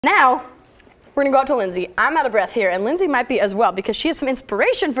Now, we're gonna go out to Lindsay. I'm out of breath here, and Lindsay might be as well because she has some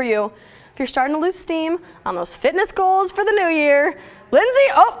inspiration for you if you're starting to lose steam on those fitness goals for the new year. Lindsay,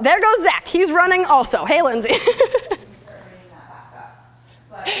 oh, there goes Zach. He's running also. Hey, Lindsay.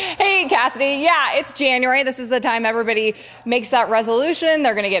 Hey, Cassidy. Yeah, it's January. This is the time everybody makes that resolution.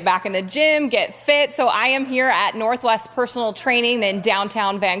 They're going to get back in the gym, get fit. So I am here at Northwest Personal Training in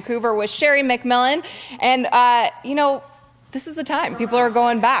downtown Vancouver with Sherry McMillan. And, this is the time. People are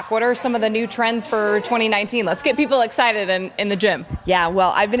going back. What are some of the new trends for 2019? Let's get people excited in the gym. Yeah,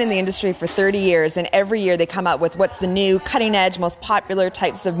 well, I've been in the industry for 30 years, and every year they come up with what's the new cutting edge, most popular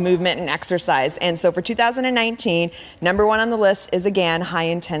types of movement and exercise. And so for 2019, number one on the list is, again, high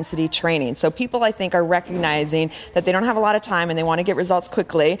intensity training. So people, I think, are recognizing that they don't have a lot of time and they want to get results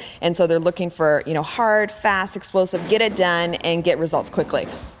quickly. And so they're looking for, hard, fast, explosive, get it done and get results quickly.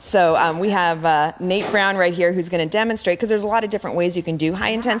 So we have Nate Brown right here who's going to demonstrate, because there's a lot of different ways you can do high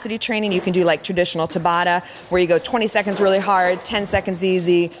intensity training. You can do like traditional Tabata, where you go 20 seconds really hard, 10 seconds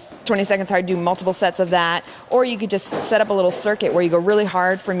easy, 20 seconds hard, do multiple sets of that. Or you could just set up a little circuit where you go really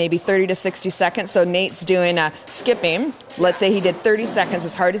hard for maybe 30 to 60 seconds. So Nate's doing skipping. Let's say he did 30 seconds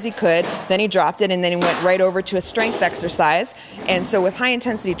as hard as he could, then he dropped it, and then he went right over to a strength exercise. And so with high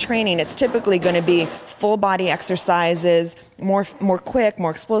intensity training, it's typically going to be full body exercises, more quick,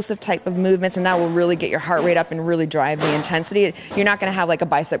 more explosive type of movements, and that will really get your heart rate up and really drive the intensity. You're not going to have like a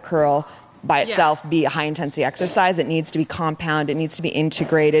bicep curl by itself be a high intensity exercise. It needs to be compound, it needs to be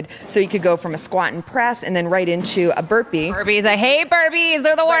integrated. So you could go from a squat and press and then right into a burpee. Burpees, I hate burpees,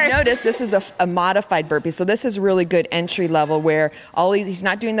 they're the worst. But notice this is a modified burpee. So this is really good entry level where he's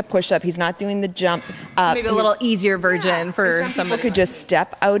not doing the push up, he's not doing the jump up. Maybe a little easier version for some people could just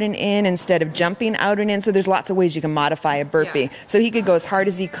step out and in instead of jumping out and in. So there's lots of ways you can modify a burpee. Yeah. So he could go as hard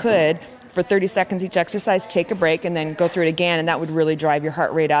as he could for 30 seconds each exercise, take a break, and then go through it again, and that would really drive your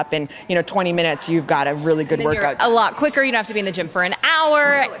heart rate up. And 20 minutes, you've got a really good workout. A lot quicker. You don't have to be in the gym for an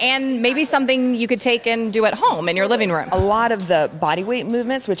hour, and maybe something you could take and do at home in your living room. A lot of the body weight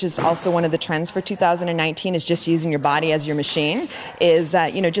movements, which is also one of the trends for 2019, is just using your body as your machine, is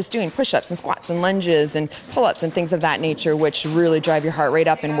just doing push-ups and squats and lunges and pull-ups and things of that nature, which really drive your heart rate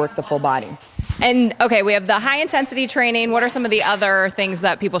up and work the full body. And okay, we have the high intensity training. What are some of the other things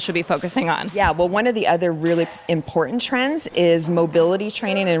that people should be focusing on? Yeah, well, one of the other really important trends is mobility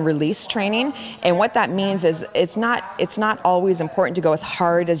training and release training. And what that means is it's not always important to go as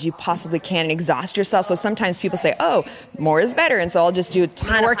hard as you possibly can and exhaust yourself. So sometimes people say, oh, more is better. And so I'll just do a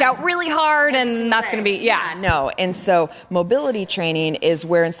ton work out really hard, and that's going to be, no. And so mobility training is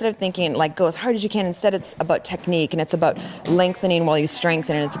where instead of thinking like go as hard as you can, instead it's about technique, and it's about lengthening while you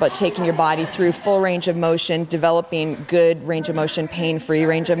strengthen, and it's about taking your body through full range of motion, developing good range of motion, pain-free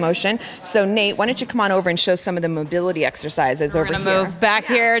range of motion. So Nate, why don't you come on over and show some of the mobility exercises over here. We're going to move back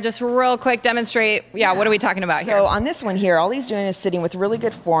here, just real quick, demonstrate. Yeah, what are we talking about here? So on this one here, all he's doing is sitting with really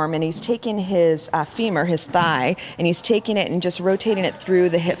good form, and he's taking his femur, his thigh, and he's taking it and just rotating it through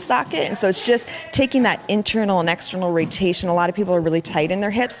the hip socket. And so it's just taking that internal and external rotation. A lot of people are really tight in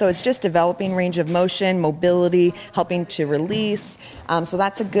their hips, so it's just developing range of motion, mobility, helping to release. So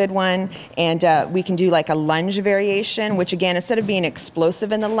that's a good one. And we can do like a lunge variation, which again, instead of being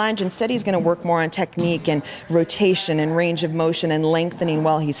explosive in the lunge, instead he's going to work more on technique and rotation and range of motion and lengthening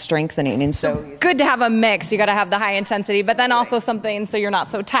while he's strengthening. And so good to have a mix. You got to have the high intensity, but then also something so you're not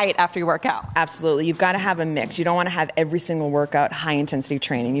so tight after you work out. Absolutely. You've got to have a mix. You don't want to have every single workout high intensity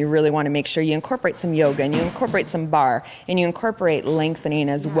training. You really want to make sure you incorporate some yoga, and you incorporate some bar, and you incorporate lengthening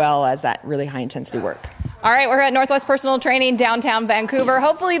as well as that really high intensity work. All right, we're at Northwest Personal Training, downtown Vancouver.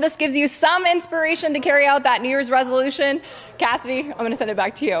 Hopefully this gives you some inspiration to carry out that New Year's resolution. Cassidy, I'm going to send it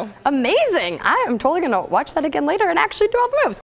back to you. Amazing. I am totally going to watch that again later and actually do all the moves.